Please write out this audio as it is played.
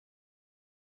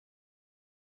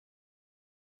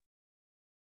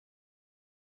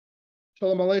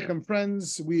Shalom Aleichem,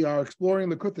 friends. We are exploring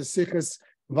the Sicha,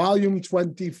 volume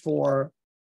 24,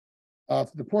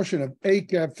 the portion of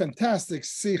Eikev, fantastic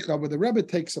Sicha, where the Rabbi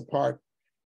takes apart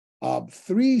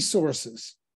three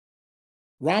sources: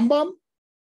 Rambam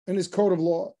in his code of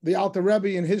law, the Alter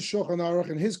Rebbe in his Shulchan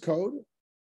Aruch in his code,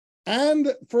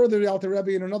 and further the Alter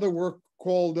Rebbe in another work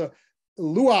called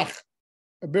Luach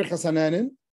Birchas Hanenin,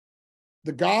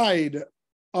 the guide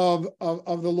of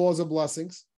the laws of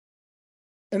blessings.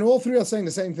 And all three are saying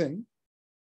the same thing.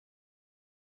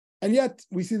 And yet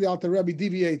we see the Alter Rebbe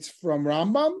deviates from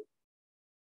Rambam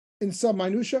in some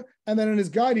minutia, and then in his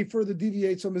guide he further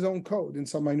deviates from his own code in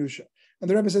some minutia. And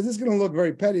the Rebbe says this is going to look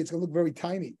very petty, it's going to look very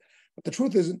tiny. But the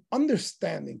truth is,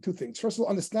 understanding two things. First of all,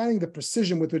 understanding the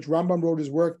precision with which Rambam wrote his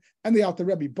work and the Alter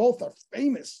Rebbe, both are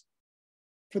famous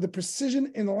for the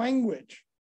precision in language.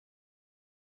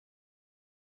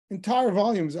 Entire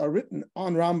volumes are written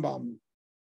on Rambam,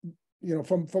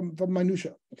 from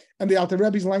minutia. And the Alter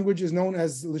Rebbe's language is known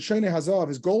as L'Shonei Hazav,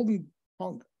 his golden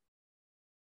tongue.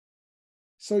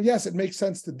 So yes, it makes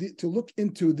sense to look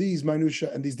into these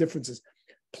minutia and these differences.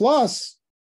 Plus,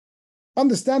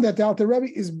 understand that the Alter Rebbe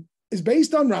is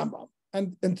based on Rambam,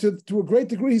 and to a great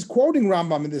degree, he's quoting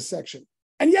Rambam in this section,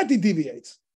 and yet he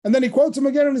deviates. And then he quotes him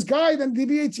again in his guide and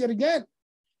deviates yet again.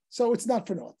 So it's not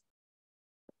for naught.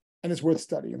 And it's worth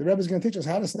studying. The Rebbe is going to teach us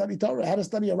how to study Torah, how to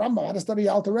study a Rambam, how to study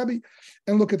Alter Rebbe,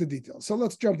 and look at the details. So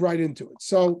let's jump right into it.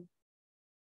 So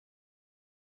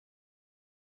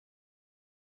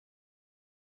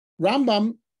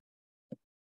Rambam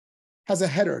has a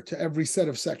header to every set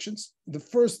of sections.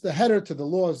 The header to the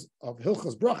laws of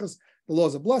Hilchos Brachas, the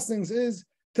laws of blessings, is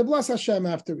to bless Hashem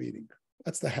after eating.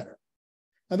 That's the header.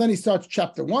 And then he starts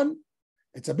chapter 1.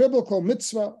 It's a biblical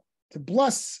mitzvah to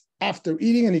bless after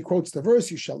eating, and he quotes the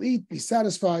verse, "You shall eat, be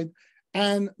satisfied,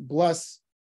 and bless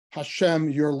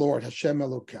Hashem, your Lord, Hashem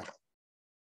Elokecha."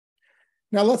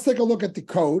 Now let's take a look at the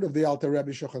code of the Alter Rebbe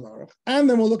Shulchan Aruch, and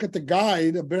then we'll look at the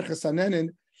guide of Birchas Hanenin,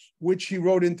 which he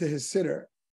wrote into his siddur.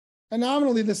 And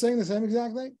nominally they're saying the same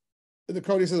exact thing. In the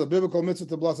code he says a biblical mitzvah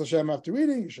to bless Hashem after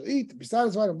eating. You shall eat, be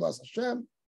satisfied, and bless Hashem.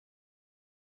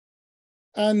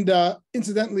 And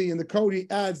incidentally, in the code he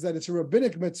adds that it's a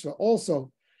rabbinic mitzvah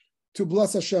also to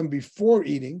bless Hashem before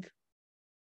eating.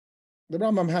 The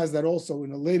Rambam has that also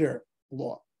in a later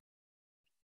law.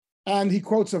 And he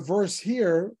quotes a verse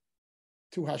here,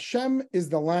 "To Hashem is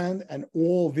the land and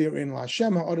all therein,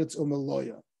 Hashem ha'aretz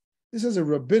u'meloya." This is a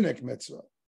rabbinic mitzvah.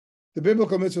 The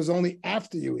biblical mitzvah is only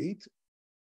after you eat,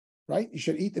 right? You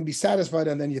should eat and be satisfied,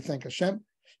 and then you thank Hashem.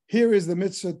 Here is the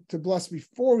mitzvah to bless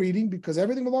before eating, because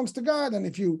everything belongs to God. And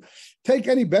if you take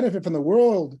any benefit from the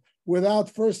world without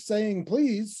first saying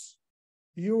please,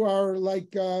 you are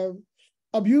like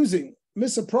abusing,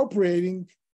 misappropriating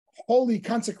holy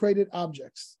consecrated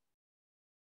objects.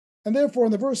 And therefore,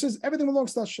 in the verses, everything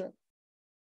belongs to Hashem.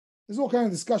 There's all kinds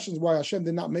of discussions why Hashem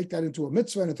did not make that into a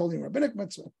mitzvah and it's only a rabbinic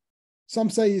mitzvah. Some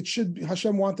say it should be,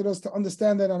 Hashem wanted us to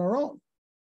understand that on our own.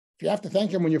 If you have to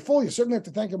thank him when you're full, you certainly have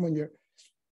to thank him when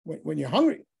you're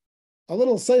hungry. A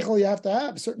little seichel you have to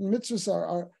have. Certain mitzvahs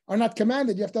are not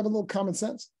commanded. You have to have a little common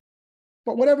sense.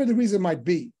 But whatever the reason might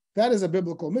be, that is a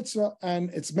biblical mitzvah, and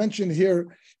it's mentioned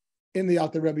here in the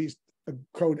Alter Rebbe's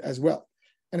code as well.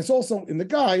 And it's also in the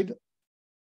guide,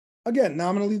 again,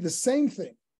 nominally the same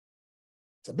thing.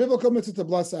 It's a biblical mitzvah to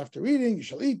bless after eating. You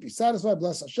shall eat, be satisfied,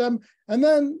 bless Hashem. And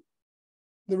then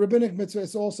the rabbinic mitzvah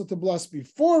is also to bless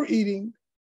before eating.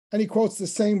 And he quotes the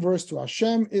same verse, "To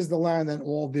Hashem is the land and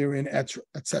all therein,"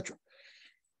 etc.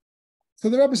 So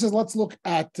the Rebbe says, let's look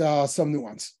at some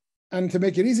nuance. And to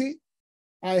make it easy,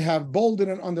 I have bolded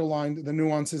and underlined the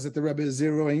nuances that the Rebbe is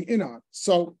zeroing in on.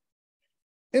 So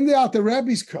in the Alter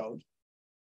Rebbe's code,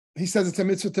 he says it's a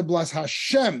mitzvah to bless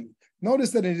Hashem.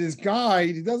 Notice that in his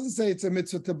guide, he doesn't say it's a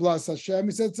mitzvah to bless Hashem.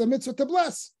 He says it's a mitzvah to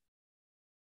bless.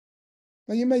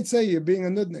 Now you may say you're being a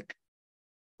nudnik,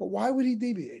 but why would he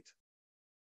deviate?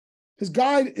 His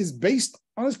guide is based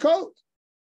on his code.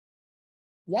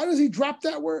 Why does he drop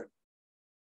that word?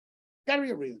 Got to be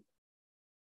a reason.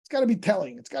 It's got to be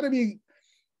telling. It's got to be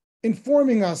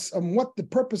informing us on what the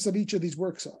purpose of each of these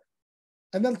works are.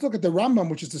 And then let's look at the Rambam,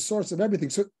 which is the source of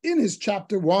everything. So in his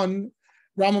chapter 1,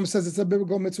 Rambam says it's a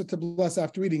biblical mitzvah to bless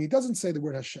after eating. He doesn't say the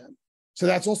word Hashem. So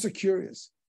that's also curious.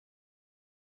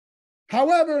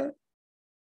 However,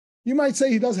 you might say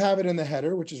he does have it in the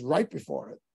header, which is right before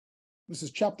it. This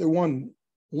is chapter 1,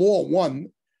 law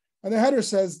 1. And the header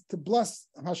says to bless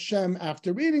Hashem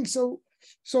after eating. So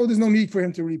there's no need for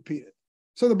him to repeat it.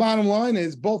 So the bottom line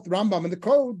is both Rambam and the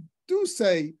code do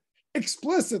say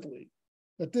explicitly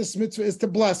that this mitzvah is to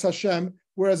bless Hashem,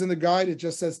 whereas in the guide it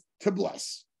just says to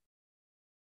bless.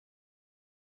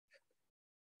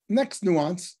 Next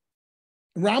nuance,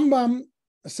 Rambam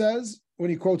says, when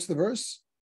he quotes the verse,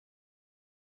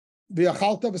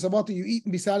 V'achalta v'savata, you eat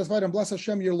and be satisfied and bless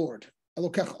Hashem your Lord,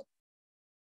 Elokecha.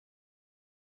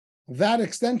 That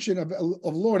extension of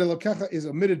Lord Elokecha is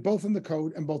omitted both in the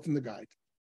code and both in the guide.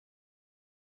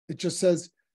 It just says,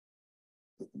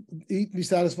 eat, be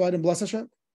satisfied, and bless Hashem.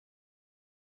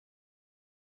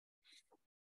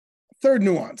 Third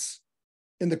nuance.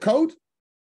 In the code,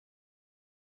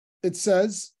 it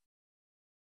says,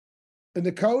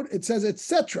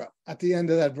 etc. at the end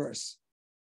of that verse.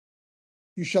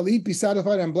 You shall eat, be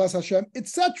satisfied, and bless Hashem,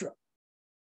 etc.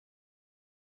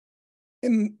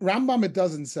 In Rambam, it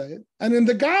doesn't say it. And in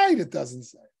the guide, it doesn't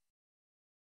say it.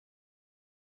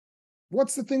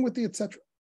 What's the thing with the etc.?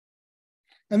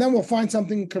 And then we'll find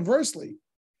something conversely,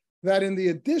 that in the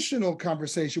additional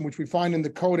conversation, which we find in the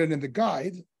code and in the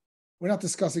guide, we're not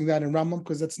discussing that in Rambam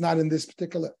because that's not in this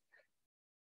particular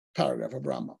paragraph of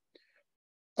Rambam.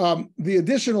 The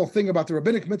additional thing about the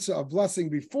rabbinic mitzvah of blessing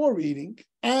before eating,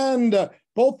 and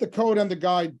both the code and the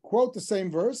guide quote the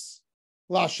same verse,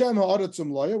 La Hashem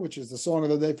ha'aratzum loya, which is the song of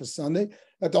the day for Sunday,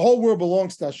 that the whole world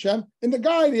belongs to Hashem. In the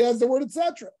guide, he has the word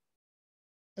etc.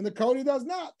 In the code, he does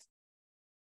not.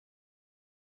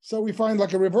 So we find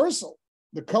like a reversal.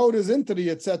 The code is into the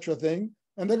etc. thing,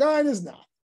 and the guide is not.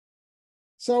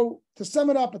 So to sum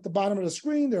it up at the bottom of the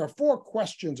screen, there are 4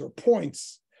 questions or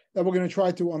points that we're going to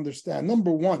try to understand.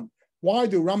 Number 1, why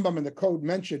do Rambam and the code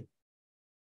mention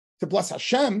to bless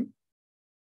Hashem?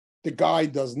 The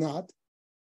guide does not.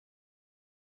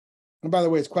 And by the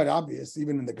way, it's quite obvious,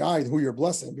 even in the guide, who you're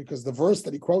blessing, because the verse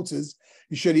that he quotes is,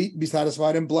 you should eat, be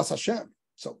satisfied, and bless Hashem.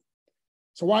 So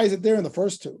why is it there in the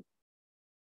first 2?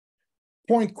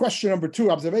 Question number 2,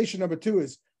 observation number 2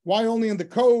 is, why only in the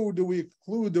code do we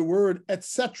include the word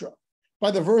etc.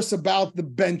 by the verse about the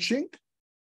benching?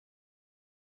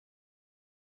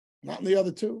 Not in the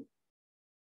other 2.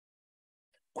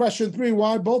 Question 3,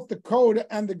 why both the code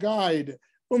and the guide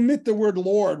omit the word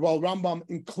Lord while Rambam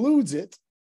includes it?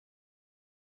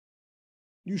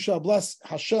 You shall bless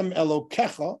Hashem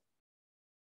Elokecha,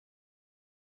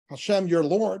 Hashem your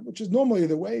Lord, which is normally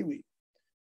the way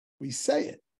we say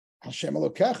it. Hashem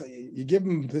Elokecha, you give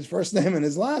him his first name and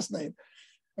his last name.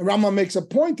 And Rambam makes a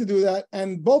point to do that,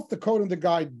 and both the code and the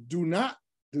guide do not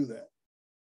do that.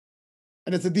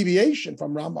 And it's a deviation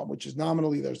from Rambam, which is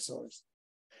nominally their source.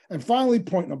 And finally,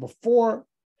 point number 4,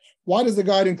 why does the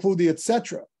guide include the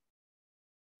etc.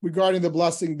 regarding the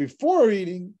blessing before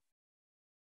eating,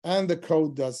 and the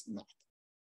code does not?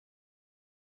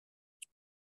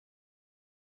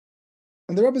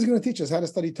 And the Rebbe is going to teach us how to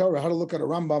study Torah, how to look at a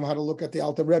Rambam, how to look at the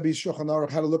Alter Rebbe's Shulchan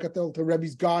Aruch, how to look at the Alter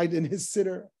Rebbe's guide in his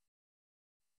Siddur.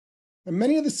 And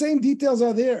many of the same details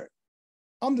are there.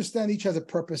 Understand each has a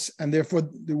purpose, and therefore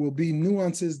there will be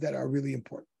nuances that are really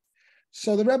important.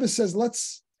 So the Rebbe says,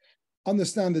 let's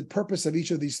understand the purpose of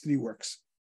each of these 3 works.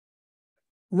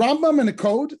 Rambam and the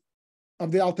code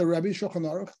of the Alter Rebbe, Shulchan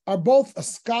Aruch, are both a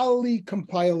scholarly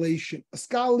compilation, a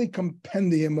scholarly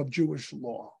compendium of Jewish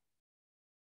law.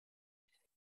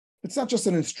 It's not just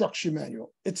an instruction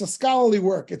manual. It's a scholarly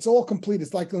work. It's all complete.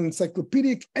 It's like an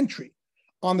encyclopedic entry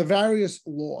on the various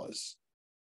laws.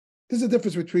 There's a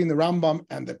difference between the Rambam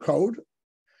and the code,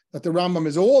 that the Rambam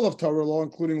is all of Torah law,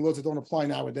 including laws that don't apply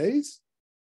nowadays,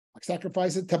 like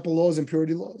sacrifices, temple laws, and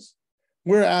purity laws.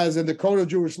 Whereas in the code of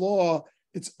Jewish law,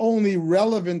 it's only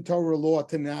relevant Torah law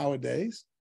to nowadays.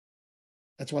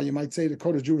 That's why you might say the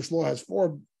code of Jewish law has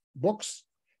 4 books.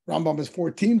 Rambam has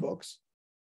 14 books.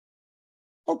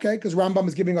 Okay, because Rambam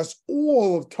is giving us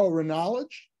all of Torah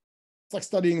knowledge. It's like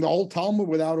studying the whole Talmud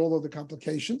without all of the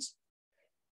complications.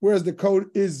 Whereas the code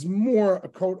is more a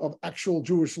code of actual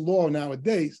Jewish law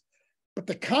nowadays. But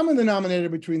the common denominator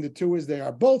between the 2 is they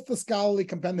are both the scholarly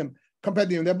compendium.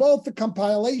 They're both the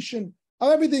compilation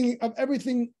of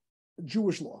everything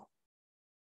Jewish law.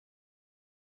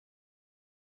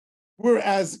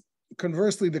 Whereas,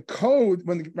 conversely, the code,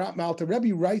 when the Alter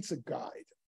Rebbe writes a guide,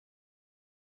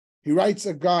 he writes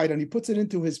a guide and he puts it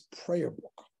into his prayer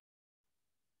book.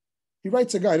 He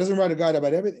writes a guide. He doesn't write a guide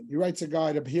about everything. He writes a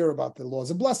guide up here about the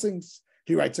laws of blessings.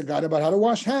 He writes a guide about how to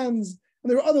wash hands.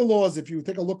 And there are other laws. If you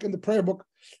take a look in the prayer book,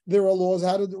 there are laws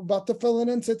about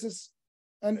tefillin and tzitzis,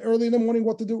 and early in the morning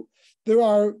what to do. There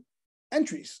are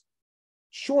entries,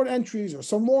 short entries or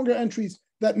some longer entries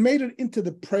that made it into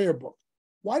the prayer book.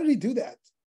 Why did he do that?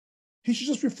 He should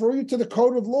just refer you to the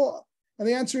code of law. And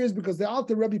the answer is because the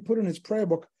Alter Rebbe put in his prayer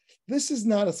book, this is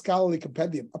not a scholarly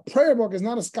compendium. A prayer book is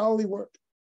not a scholarly work.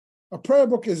 A prayer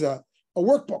book is a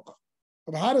workbook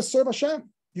of how to serve Hashem.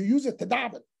 You use it to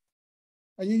daven.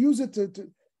 And you use it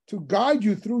to guide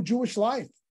you through Jewish life.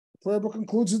 prayer book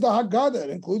includes the Haggadah, it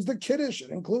includes the Kiddush,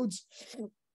 it includes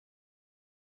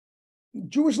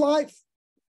Jewish life.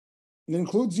 It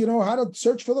includes, how to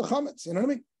search for the chametz, you know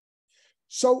what I mean?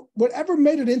 So whatever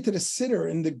made it into the siddur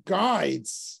in the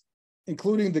guides,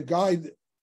 including the guide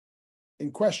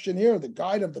in question here, the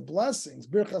guide of the blessings,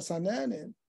 Birchas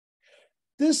Hananin,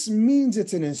 this means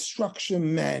it's an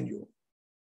instruction manual.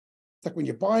 It's like when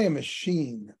you buy a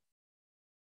machine,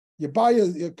 you buy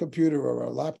a computer or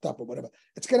a laptop or whatever,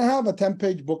 it's going to have a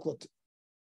 10-page booklet,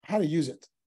 how to use it.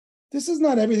 This is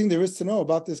not everything there is to know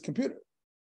about this computer.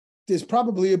 There's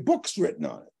probably books written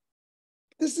on it.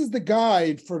 This is the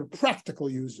guide for the practical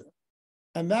user.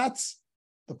 And that's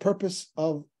the purpose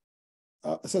of,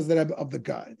 says that of the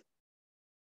guide.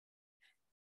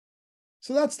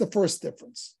 So that's the first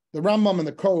difference. The Rambam and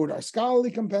the Code are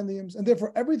scholarly compendiums, and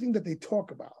therefore everything that they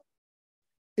talk about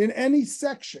in any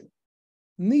section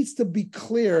needs to be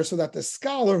clear so that the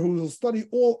scholar who will study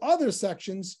all other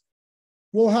sections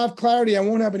will have clarity and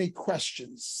won't have any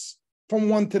questions from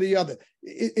one to the other.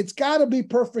 It's got to be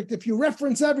perfect. If you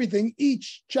reference everything,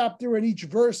 each chapter and each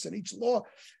verse and each law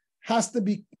has to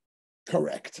be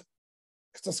correct.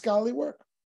 It's a scholarly work.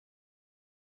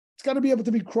 It's got to be able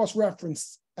to be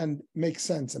cross-referenced and make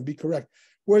sense and be correct.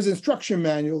 Whereas instruction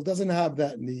manual doesn't have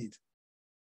that need.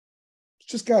 It's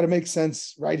just got to make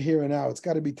sense right here and now. It's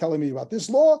got to be telling me about this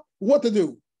law, what to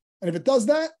do. And if it does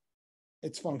that,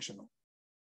 it's functional.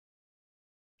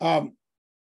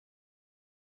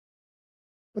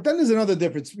 But then there's another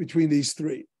difference between these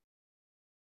three.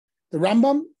 The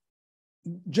Rambam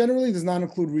generally does not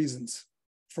include reasons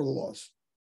for the laws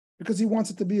because he wants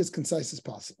it to be as concise as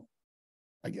possible,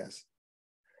 I guess.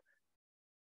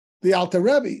 The Alter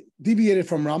Rebbe deviated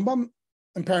from Rambam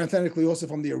and parenthetically also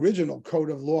from the original Code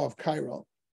of Law of Cairo,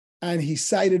 and he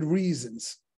cited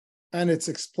reasons. And it's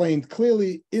explained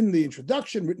clearly in the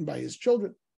introduction written by his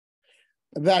children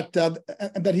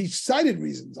that he cited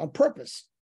reasons on purpose.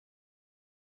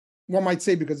 One might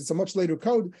say because it's a much later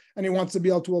code, and he wants to be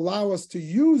able to allow us to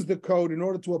use the code in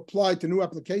order to apply to new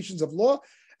applications of law.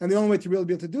 And the only way to really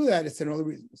be able to do that is to know the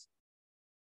reasons.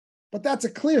 But that's a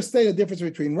clear stated difference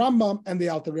between Rambam and the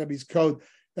Alter Rebbe's code,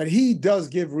 that he does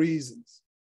give reasons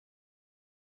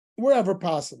wherever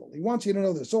possible. He wants you to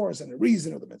know the source and the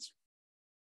reason of the mitzvah.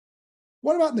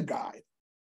 What about the guide?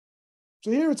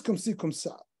 So here it's kumsi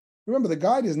kumsa. Remember, the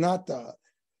guide is not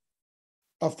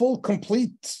a full,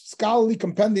 complete scholarly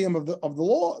compendium of the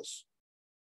laws.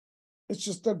 It's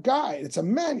just a guide. It's a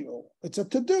manual. It's a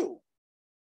to-do.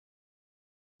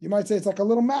 You might say it's like a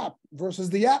little map versus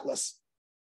the atlas.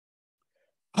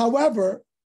 However,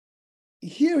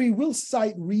 here he will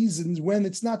cite reasons when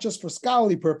it's not just for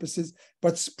scholarly purposes,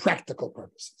 but practical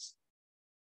purposes.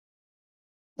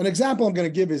 An example I'm going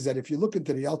to give is that if you look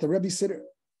into the Alter Rebbe Siddur,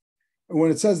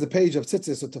 when it says the page of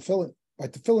tzitzis or tefillin, by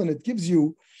tefillin, it gives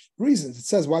you reasons. It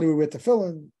says, why do we wear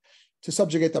tefillin? To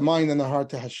subjugate the mind and the heart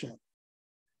to Hashem.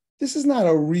 This is not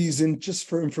a reason just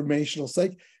for informational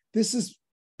sake. This is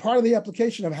part of the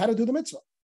application of how to do the mitzvah.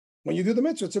 When you do the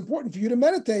mitzvah, it's important for you to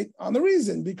meditate on the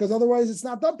reason, because otherwise it's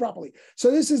not done properly. So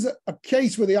this is a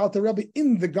case where the Alter Rebbe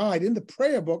in the guide, in the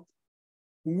prayer book,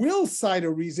 will cite a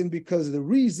reason because the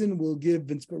reason will give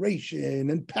inspiration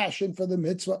and passion for the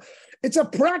mitzvah. It's a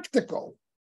practical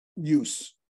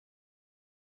use.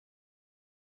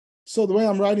 So the way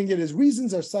I'm writing it is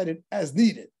reasons are cited as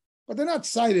needed, but they're not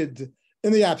cited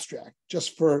in the abstract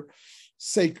just for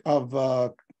sake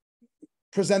of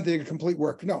presenting a complete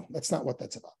work. No, that's not what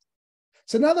that's about.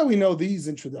 So now that we know these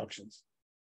introductions,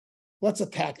 let's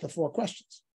attack the 4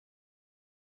 questions.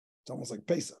 It's almost like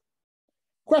Pesach.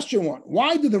 Question 1,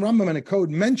 why do the Rambam and the Code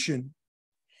mention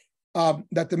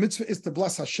that the mitzvah is to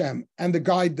bless Hashem and the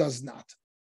guide does not?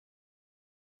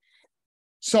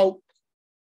 So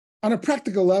on a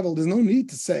practical level, there's no need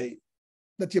to say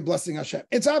that you're blessing Hashem.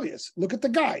 It's obvious. Look at the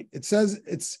guide. It says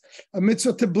it's a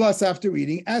mitzvah to bless after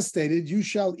eating. As stated, you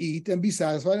shall eat and be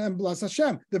satisfied and bless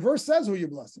Hashem. The verse says who you're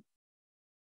blessing.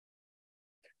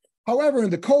 However, in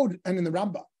the Code and in the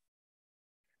Rambam,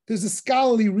 there's a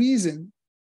scholarly reason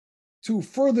to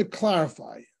further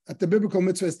clarify that the biblical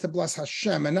mitzvah is to bless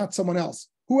Hashem and not someone else.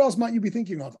 Who else might you be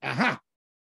thinking of? Aha!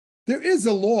 There is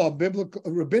a law, biblical,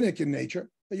 rabbinic in nature,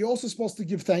 that you're also supposed to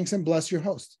give thanks and bless your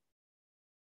host.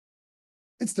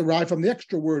 It's derived from the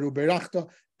extra word, uberachta,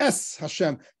 es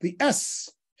Hashem, the es,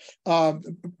 from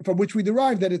which we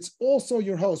derive that it's also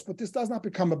your host, but this does not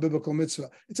become a biblical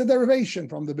mitzvah. It's a derivation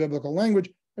from the biblical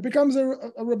language. It becomes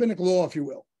a rabbinic law, if you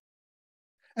will.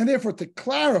 And therefore, to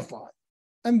clarify,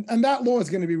 and that law is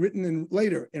going to be written in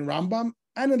later in Rambam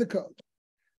and in the Code.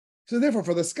 So therefore,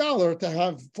 for the scholar to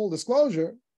have full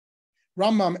disclosure,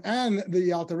 Rambam and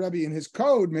the Alter Rebbe in his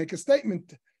code make a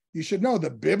statement. You should know the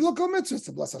biblical mitzvah is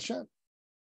to bless Hashem.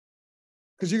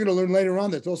 Because you're going to learn later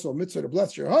on that it's also a mitzvah to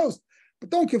bless your host. But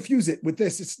don't confuse it with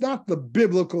this. It's not the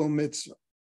biblical mitzvah.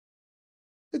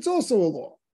 It's also a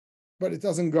law, but it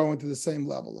doesn't go into the same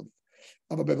level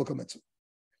of a biblical mitzvah.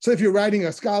 So if you're writing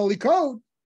a scholarly code,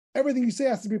 everything you say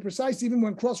has to be precise, even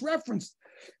when cross-referenced.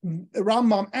 The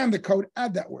Rambam and the code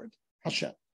add that word,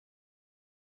 Hashem.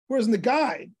 Whereas in the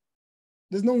guide,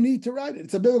 there's no need to write it.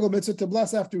 It's a biblical mitzvah to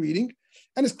bless after eating,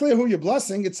 and it's clear who you're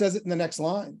blessing. It says it in the next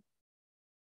line.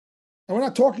 And we're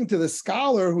not talking to the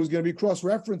scholar who's going to be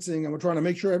cross-referencing, and we're trying to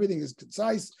make sure everything is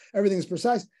concise, everything is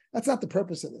precise. That's not the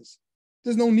purpose of this.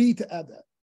 There's no need to add that.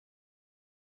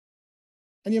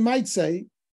 And you might say,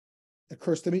 it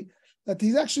occurs to me, that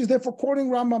he's actually therefore quoting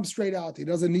Rambam straight out. He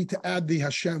doesn't need to add the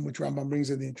Hashem, which Rambam brings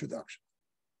in the introduction.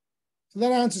 So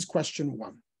that answers question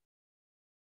 1.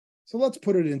 So let's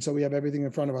put it in so we have everything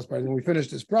in front of us. By when we finish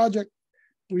this project,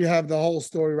 we have the whole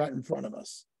story right in front of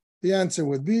us. The answer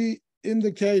would be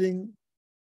indicating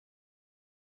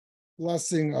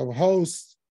blessing of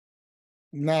host,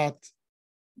 not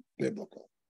biblical.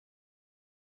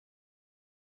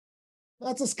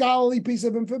 That's a scholarly piece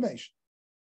of information.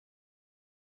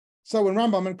 So in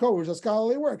Rambam and Code, which are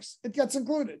scholarly works, it gets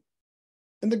included.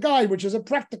 In the guide, which is a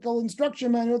practical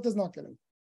instruction manual, it does not get in.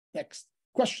 Next,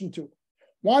 question 2.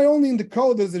 Why only in the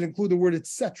code does it include the word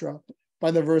etc.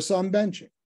 by the verse on benching?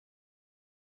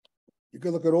 You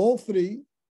could look at all 3,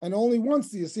 and only once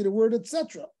do you see the word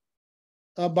etc.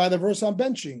 By the verse on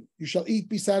benching. You shall eat,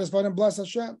 be satisfied, and bless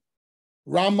Hashem.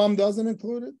 Rambam doesn't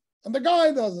include it, and the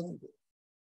guide doesn't include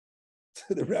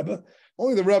it. The Rebbe,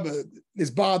 only the Rebbe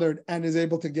is bothered and is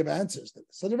able to give answers to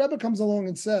this. So the Rebbe comes along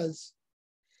and says,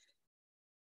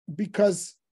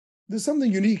 because there's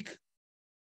something unique.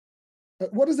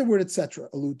 What does the word etc.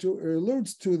 allude to? It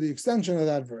alludes to the extension of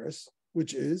that verse,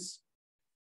 which is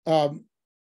for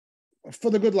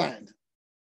the good land.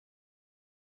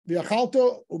 You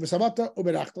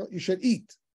should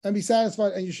eat and be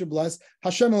satisfied, and you should bless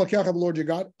Hashem Elokecha, the Lord your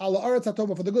God, ala aretz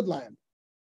hatova, for the good land.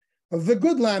 The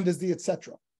good land is the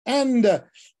etc. And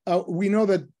we know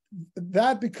that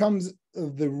that becomes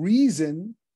the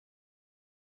reason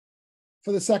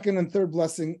for the second and third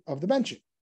blessing of the benching.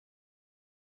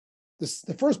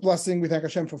 The first blessing, we thank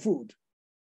Hashem for food.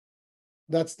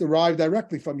 That's derived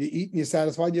directly from you eat and you're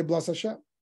satisfied, you bless Hashem.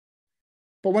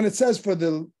 But when it says for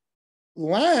the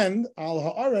land, al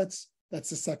haaretz, that's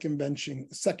the second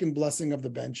blessing of the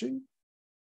benching,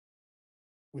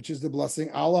 which is the blessing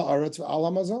ala aretz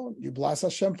ala mazon. You bless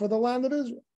Hashem for the land of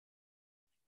Israel.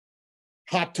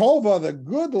 Hatova, the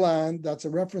good land, that's a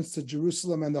reference to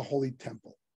Jerusalem and the Holy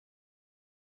Temple.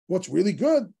 What's really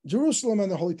good? Jerusalem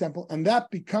and the Holy Temple, and that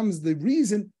becomes the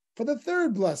reason for the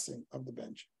third blessing of the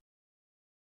benching.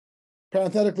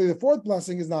 Parenthetically, the fourth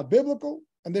blessing is not biblical,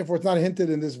 and therefore it's not hinted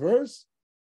in this verse.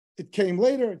 It came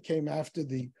later. It came after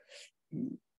the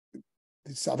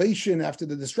salvation, after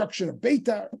the destruction of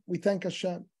Beitar. We thank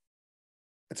Hashem.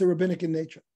 It's a rabbinic in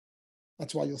nature.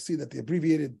 That's why you'll see that the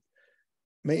abbreviated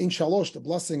Me'in Shalosh, the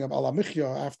blessing of Ala Michya,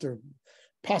 after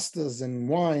pastas and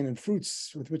wine and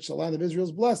fruits with which the land of Israel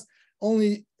is blessed,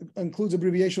 only includes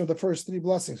abbreviation of the first 3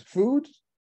 blessings: food,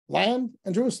 land,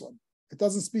 and Jerusalem. It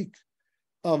doesn't speak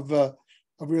of the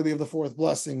fourth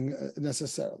blessing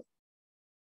necessarily.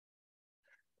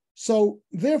 So,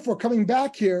 therefore, coming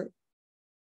back here,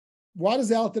 why does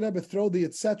the Alter Rebbe throw the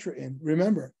etc. in?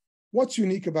 Remember, what's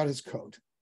unique about his code?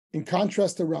 In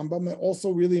contrast to Rambam, and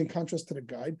also really in contrast to the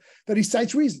guide, that he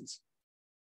cites reasons.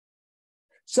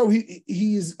 So he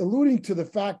is alluding to the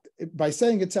fact, by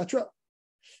saying etc.,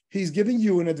 he's giving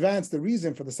you in advance the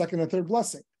reason for the second and third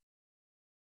blessing.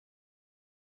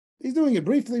 He's doing it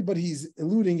briefly, but he's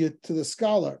alluding it to the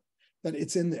scholar that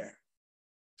it's in there.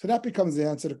 So that becomes the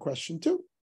answer to question 2.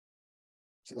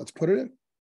 So let's put it in.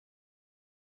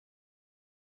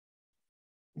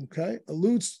 Okay,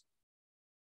 alludes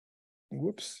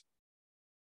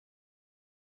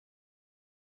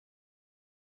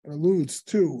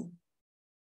to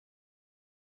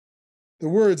the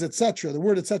words etc. The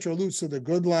word etc. alludes to the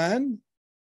good land,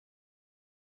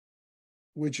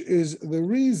 which is the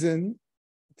reason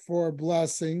for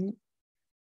blessing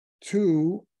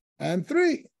 2 and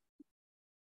 3.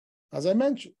 As I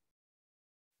mentioned,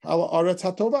 Ha'aretz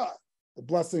Hatova, the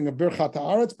blessing of Birchat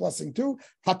Ha'aretz, blessing 2,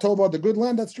 Hatova, the good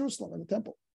land, that's Jerusalem and the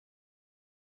temple.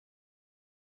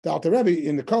 The Alter Rebbe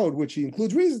in the code, which he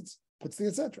includes reasons, puts the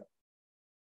etc.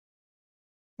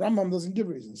 Rambam doesn't give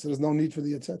reasons, so there's no need for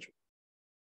the etc.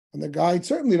 And the guide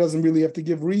certainly doesn't really have to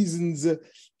give reasons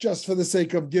just for the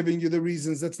sake of giving you the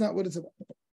reasons. That's not what it's about.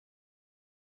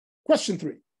 Question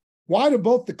 3. Why do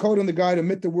both the code and the guide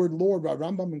omit the word Lord while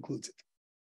Rambam includes it?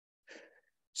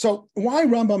 So why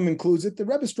Rambam includes it? The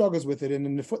Rebbe struggles with it. And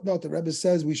in the footnote, the Rebbe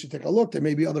says we should take a look. There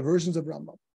may be other versions of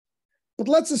Rambam. But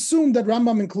let's assume that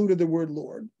Rambam included the word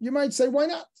Lord. You might say, why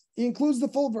not? He includes the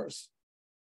full verse.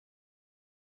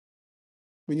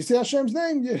 When you say Hashem's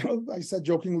name, I said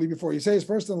jokingly before, you say his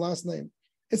first and last name.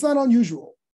 It's not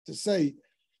unusual to say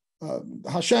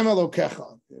Hashem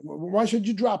Elokecha. Why should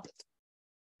you drop it?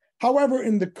 However,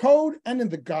 in the code and in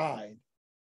the guide,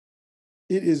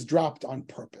 it is dropped on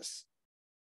purpose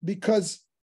because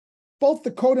both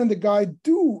the code and the guide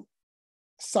do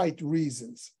cite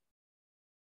reasons.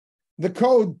 The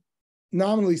code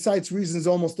nominally cites reasons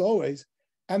almost always,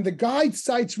 and the guide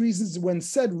cites reasons when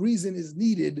said reason is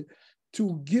needed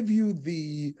to give you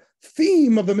the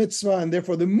theme of the mitzvah and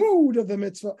therefore the mood of the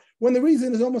mitzvah, when the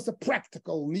reason is almost a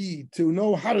practical need to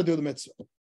know how to do the mitzvah.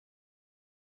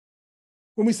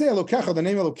 When we say Elokecha, the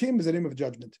name Elokim is the name of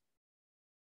judgment.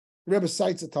 The Rebbe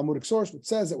cites a Talmudic source which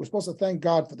says that we're supposed to thank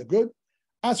God for the good,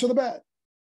 as for the bad.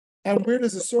 And where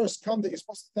does the source come that you're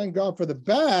supposed to thank God for the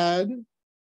bad?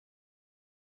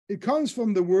 It comes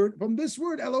from this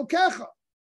word, Elokecha.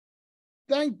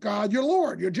 Thank God, your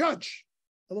Lord, your judge.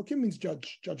 Elokim means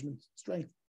judge, judgment, strength.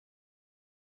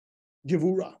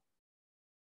 Gevura.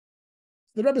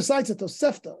 The Rebbe cites a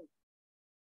Tosefta,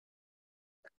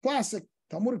 classic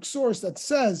Talmudic source that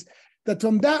says that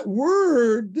from that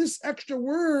word, this extra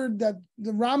word that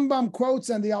the Rambam quotes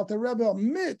and the Alter Rebbe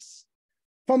omits,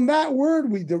 from that word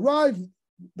we derive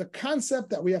the concept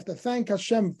that we have to thank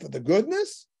Hashem for the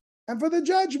goodness and for the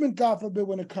judgment, God forbid,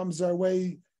 when it comes our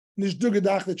way,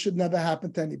 nishdugadach, that should never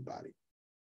happen to anybody.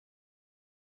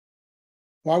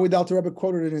 Why would Alter Rebbe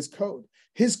quote it in his code?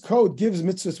 His code gives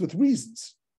mitzvahs with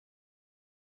reasons.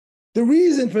 The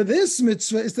reason for this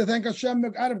mitzvah is to thank Hashem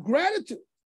out of gratitude,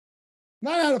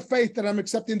 not out of faith that I'm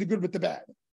accepting the good with the bad.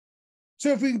 So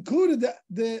if we included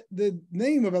the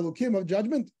name of Elokim, of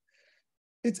judgment,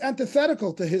 it's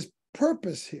antithetical to his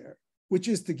purpose here, which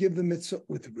is to give the mitzvah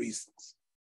with reasons.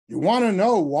 You want to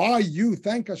know why you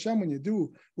thank Hashem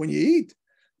when you eat?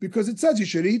 Because it says you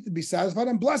should eat to be satisfied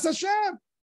and bless Hashem.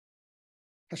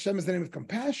 Hashem is the name of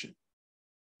compassion.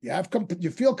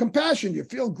 You feel compassion, you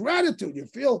feel gratitude, you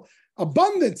feel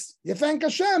abundance. You thank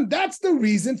Hashem. That's the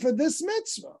reason for this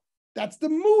mitzvah. That's the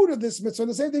mood of this mitzvah.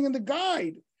 The same thing in the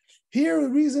guide. Here,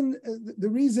 the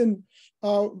reason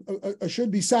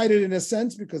should be cited in a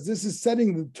sense because this is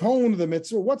setting the tone of the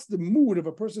mitzvah. What's the mood of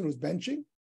a person who's benching?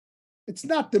 It's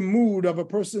not the mood of a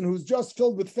person who's just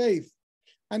filled with faith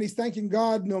and he's thanking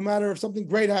God no matter if something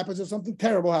great happens or something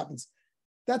terrible happens.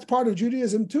 That's part of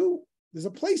Judaism too. There's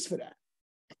a place for that.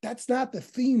 But that's not the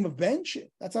theme of benching.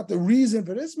 That's not the reason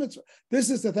for this mitzvah. This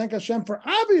is to thank Hashem for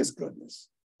obvious goodness.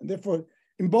 And therefore,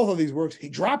 in both of these works, he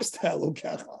drops the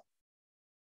Elokecha.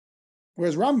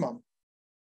 Whereas Rambam,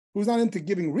 who's not into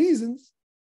giving reasons,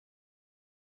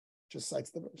 just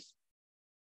cites the verse.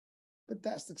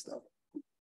 Fantastic stuff.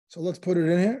 So let's put it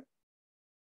in here.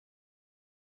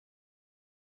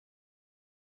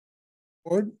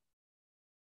 Lord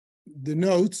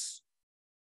denotes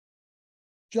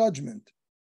judgment,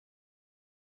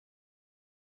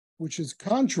 which is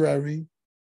contrary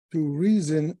to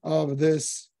reason of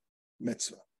this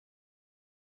mitzvah.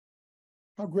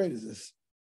 How great is this?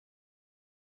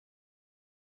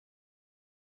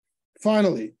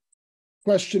 Finally,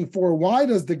 question 4, why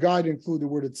does the guide include the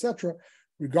word etc.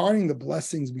 regarding the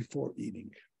blessings before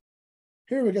eating?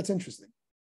 Here it gets interesting.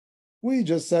 We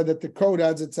just said that the code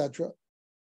adds etc.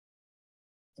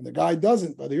 and the guide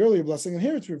doesn't by the earlier blessing, and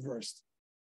here it's reversed.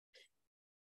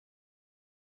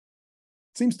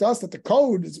 It seems to us that the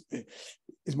code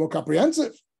is more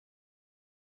comprehensive.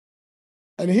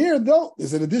 And here, though,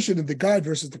 there's an addition of the guide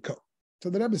versus the code. So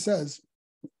the Rebbe says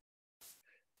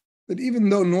that even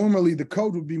though normally the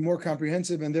code would be more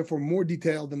comprehensive and therefore more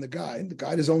detailed than the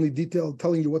guide is only detailed,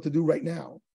 telling you what to do right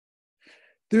now,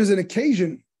 there's an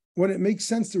occasion when it makes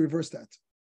sense to reverse that.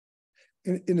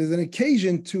 It is an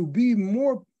occasion to be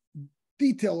more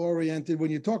detail-oriented when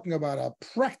you're talking about a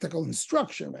practical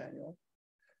instruction manual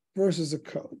versus a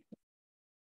code.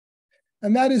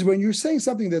 And that is when you're saying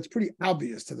something that's pretty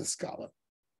obvious to the scholar,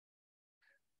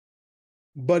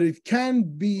 but it can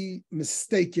be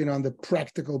mistaken on the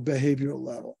practical behavioral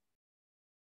level.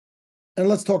 And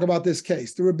let's talk about this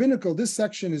case. This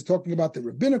section is talking about the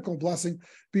rabbinical blessing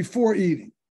before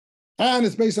eating. And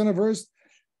it's based on a verse,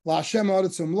 La Hashem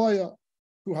Haaretzum Loya,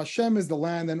 who Hashem is the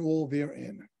land and all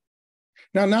therein.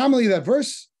 Now, nominally that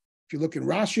verse, if you look in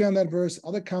Rashi on that verse,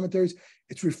 other commentaries,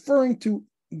 it's referring to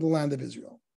the land of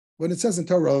Israel. When it says in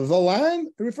Torah, the land,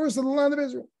 it refers to the land of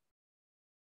Israel.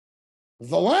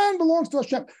 The land belongs to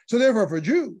Hashem. So therefore, for a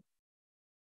Jew,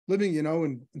 living,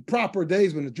 in proper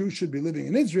days when a Jew should be living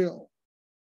in Israel,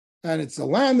 and it's the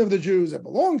land of the Jews, it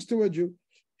belongs to a Jew,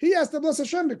 he has to bless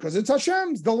Hashem because it's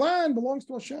Hashem's. The land belongs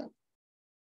to Hashem.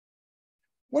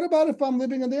 What about if I'm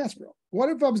living in the diaspora? What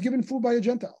if I was given food by a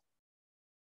Gentile?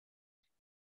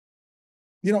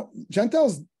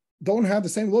 Gentiles don't have the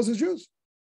same laws as Jews.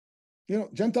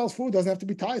 Gentiles' food doesn't have to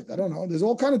be tithed. I don't know. There's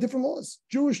all kinds of different laws.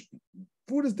 Jewish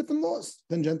food has different laws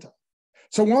than Gentile.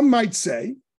 So one might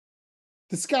say,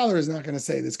 the scholar is not going to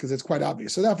say this because it's quite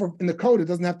obvious. So therefore, in the code, it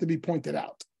doesn't have to be pointed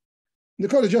out. In the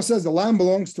code, it just says the land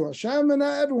belongs to Hashem, and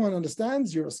everyone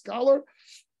understands. You're a scholar.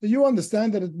 You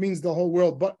understand that it means the whole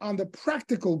world. But on the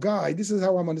practical guide, this is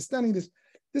how I'm understanding this.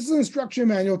 This is an instruction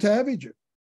manual to every Jew,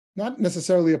 not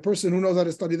necessarily a person who knows how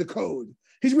to study the code.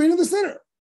 He's reading the Siddur,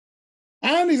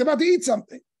 and he's about to eat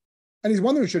something. And he's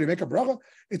wondering, should he make a bracha?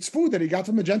 It's food that he got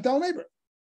from a Gentile neighbor.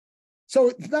 So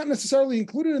it's not necessarily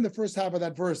included in the first half of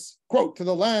that verse. Quote, to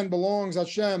the land belongs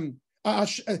Hashem.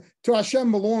 To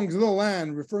Hashem belongs the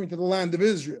land, referring to the land of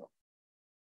Israel,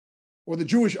 or the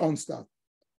Jewish-owned stuff.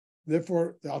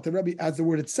 Therefore, the Alter Rebbe adds the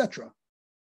word etc.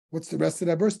 What's the rest of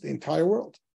that verse? The entire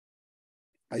world.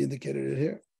 I indicated it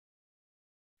here.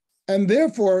 And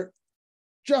therefore,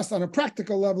 just on a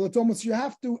practical level, it's almost you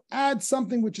have to add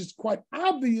something which is quite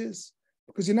obvious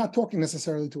because you're not talking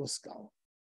necessarily to a scholar.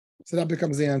 So that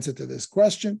becomes the answer to this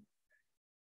question.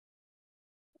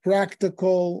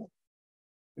 Practical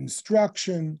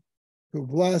instruction to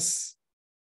bless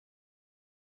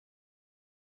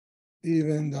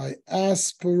even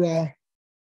diaspora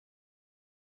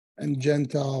and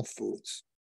Gentile foods.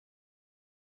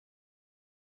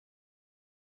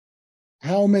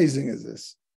 How amazing is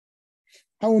this?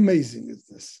 How amazing is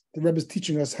this? The Rebbe is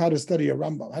teaching us how to study a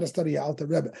Rambam, how to study a Alter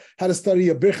Rebbe, how to study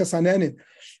a Birchas Hanenin,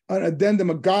 an addendum,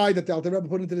 a guide that the Alter Rebbe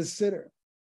put into the Siddur.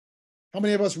 How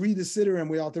many of us read the Siddur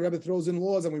and the Alter Rebbe throws in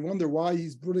laws and we wonder why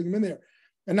he's putting them in there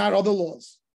and not other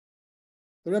laws?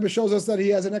 The Rebbe shows us that he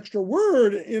has an extra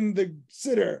word in the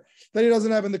Siddur that he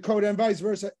doesn't have in the code and vice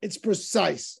versa. It's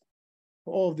precise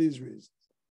for all of these reasons.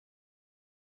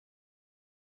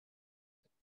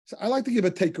 So I like to give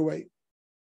a takeaway.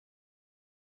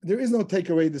 There is no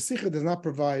takeaway. The Sicha does not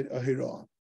provide a hirah.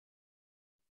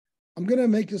 I'm going to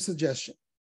make a suggestion.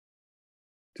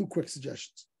 2 quick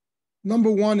suggestions.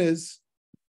 Number one is,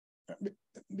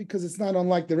 because it's not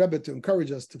unlike the Rebbe to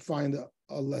encourage us to find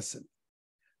a lesson.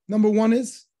 Number one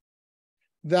is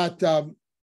that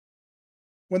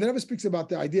when the Rebbe speaks about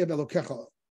the idea of Elokecha,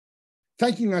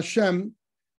 thanking Hashem,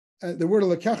 the word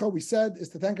Elokecha, we said, is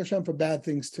to thank Hashem for bad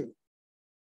things too.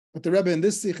 But the Rebbe in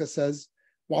this Sicha says,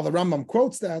 while the Rambam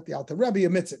quotes that, the Alter Rebbe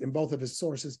omits it in both of his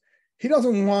sources. He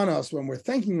doesn't want us, when we're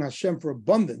thanking Hashem for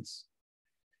abundance,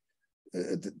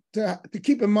 to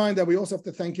keep in mind that we also have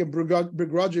to thank him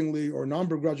begrudgingly or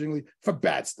non-begrudgingly for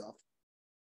bad stuff.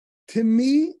 To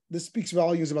me, this speaks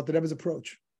volumes about the Rebbe's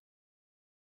approach.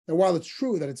 Now, while it's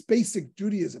true that it's basic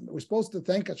Judaism, that we're supposed to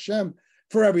thank Hashem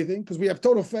for everything, because we have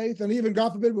total faith, and even,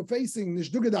 God forbid, we're facing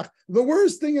Nishdugedach, the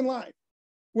worst thing in life,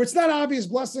 where it's not obvious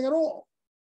blessing at all.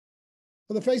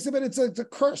 For the face of it, it's a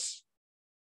curse.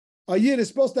 A Yid is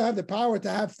supposed to have the power to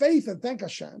have faith and thank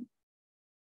Hashem.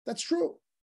 That's true.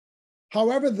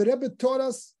 However, the Rebbe taught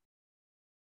us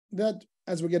that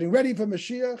as we're getting ready for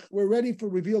Mashiach, we're ready for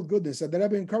revealed goodness. And the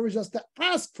Rebbe encouraged us to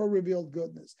ask for revealed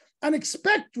goodness and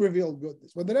expect revealed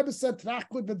goodness. When the Rebbe said, Trach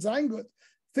good, but sein good,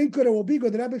 think good, it will be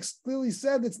good, the Rebbe clearly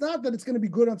said it's not that it's going to be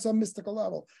good on some mystical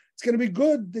level. It's going to be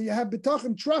good that you have bitach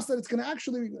and trust that it's going to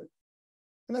actually be good.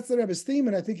 And that's the Rebbe's theme.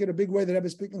 And I think in a big way, the Rebbe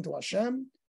is speaking to Hashem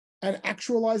and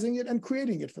actualizing it and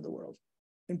creating it for the world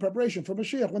in preparation for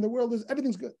Mashiach when the world is,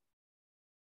 everything's good.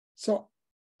 So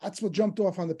that's what jumped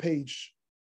off on the page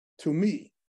to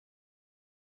me.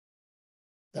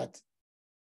 That,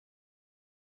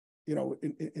 in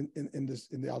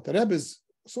the Alter Rebbe's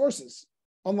sources,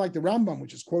 unlike the Rambam,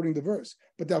 which is quoting the verse,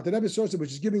 but the Alter Rebbe's sources,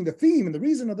 which is giving the theme and the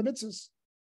reason of the mitzvahs,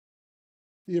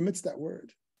 he omits that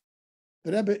word.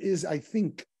 The Rebbe is, I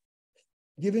think,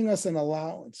 giving us an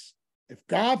allowance. If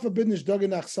God forbid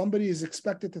Nishdogenach, somebody is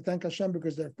expected to thank Hashem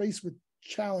because they're faced with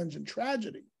challenge and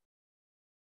tragedy,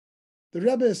 the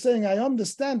Rebbe is saying, I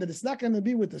understand that it's not going to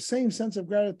be with the same sense of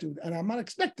gratitude, and I'm not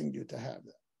expecting you to have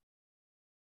that.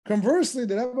 Conversely,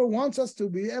 the Rebbe wants us to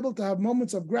be able to have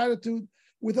moments of gratitude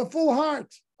with a full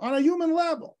heart on a human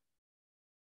level.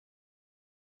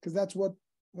 Because that's what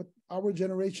our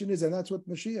generation is, and that's what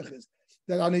Mashiach is.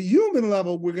 That on a human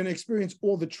level, we're going to experience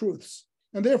all the truths.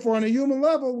 And therefore, on a human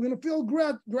level, we're going to feel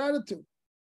gratitude.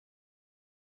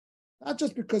 Not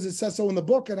just because it says so in the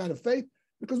book and out of faith,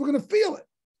 because we're going to feel it.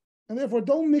 And therefore,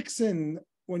 don't mix in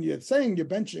when you're saying you're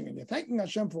benching and you're thanking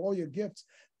Hashem for all your gifts,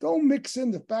 don't mix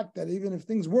in the fact that even if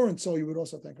things weren't so, you would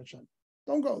also thank Hashem.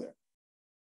 Don't go there.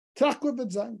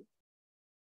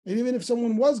 And even if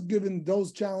someone was given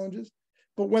those challenges,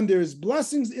 but when there's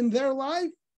blessings in their life,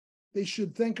 they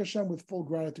should thank Hashem with full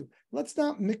gratitude. Let's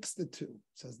not mix the two,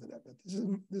 says the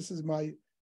Rebbe. This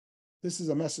is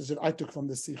a message that I took from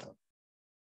the Sicha.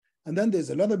 And then there's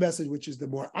another message, which is the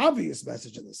more obvious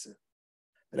message of the Sicha.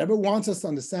 The Rebbe wants us to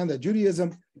understand that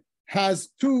Judaism has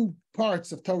two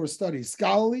parts of Torah study,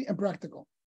 scholarly and practical.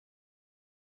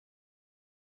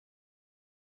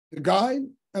 The guide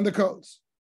and the codes.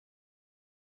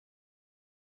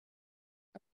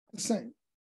 The same.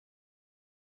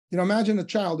 Imagine a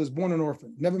child is born an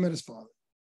orphan, never met his father.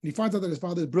 And he finds out that his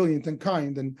father is brilliant and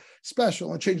kind and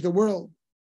special and changed the world.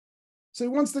 So he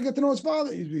wants to get to know his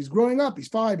father. He's growing up. He's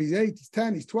 5, he's 8, he's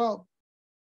 10, he's 12.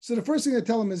 So the first thing they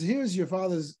tell him is, here's your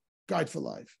father's guide for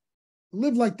life.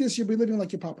 Live like this, you'll be living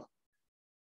like your papa.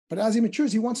 But as he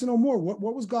matures, he wants to know more. What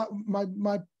was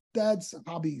my dad's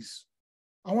hobbies?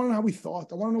 I want to know how he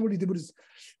thought. I want to know what he did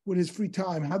with his free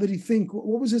time. How did he think?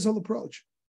 What was his whole approach?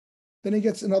 Then he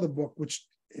gets another book, which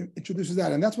introduces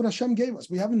that. And that's what Hashem gave us.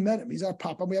 We haven't met him. He's our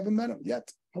papa. We haven't met him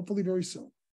yet. Hopefully very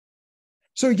soon.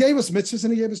 So he gave us mitzvahs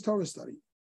and he gave us Torah study.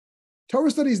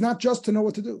 Torah study is not just to know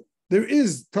what to do. There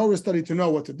is Torah study to know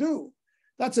what to do.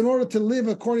 That's in order to live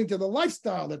according to the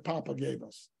lifestyle that Papa gave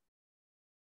us.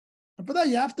 And for that,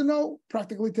 you have to know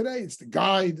practically today. It's the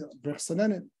guide,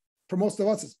 for most of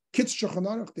us, it's Kitz Shulchan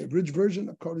Aruch, the abridged version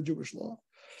of Code of Jewish Law.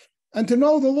 And to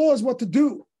know the law is what to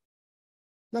do.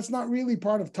 That's not really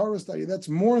part of Torah study. That's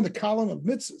more in the column of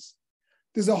mitzvahs.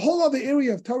 There's a whole other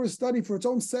area of Torah study for its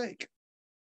own sake.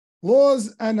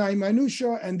 Laws and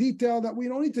minutia and detail that we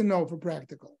don't need to know for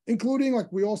practical, including,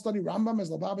 like we all study Rambam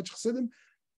as Lubavitch Chassidim,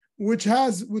 which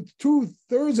has, with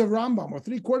 2/3 of Rambam or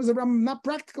 3/4 of Rambam, not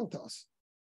practical to us.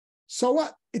 So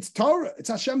what? It's Torah. It's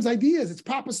Hashem's ideas. It's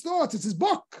Papa's thoughts. It's his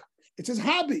book. It's his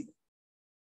hobby.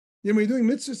 When you're doing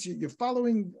mitzvahs, you're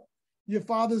following your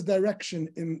father's direction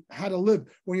in how to live.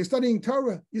 When you're studying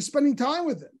Torah, you're spending time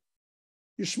with him.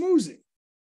 You're schmoozing.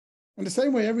 In the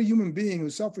same way, every human being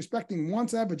who's self-respecting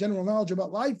wants to have a general knowledge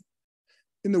about life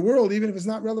in the world, even if it's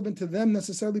not relevant to them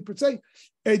necessarily per se.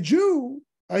 A Jew,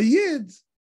 a Yid,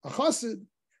 a Chassid,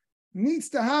 needs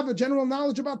to have a general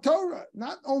knowledge about Torah,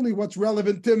 not only what's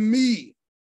relevant to me.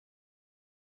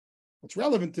 What's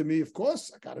relevant to me, of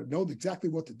course, I got to know exactly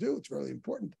what to do. It's really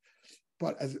important.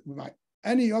 But as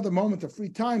any other moment of free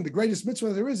time, the greatest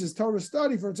mitzvah there is Torah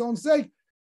study for its own sake,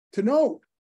 to know.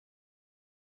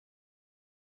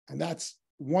 And that's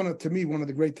one of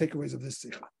the great takeaways of this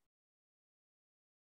Sicha.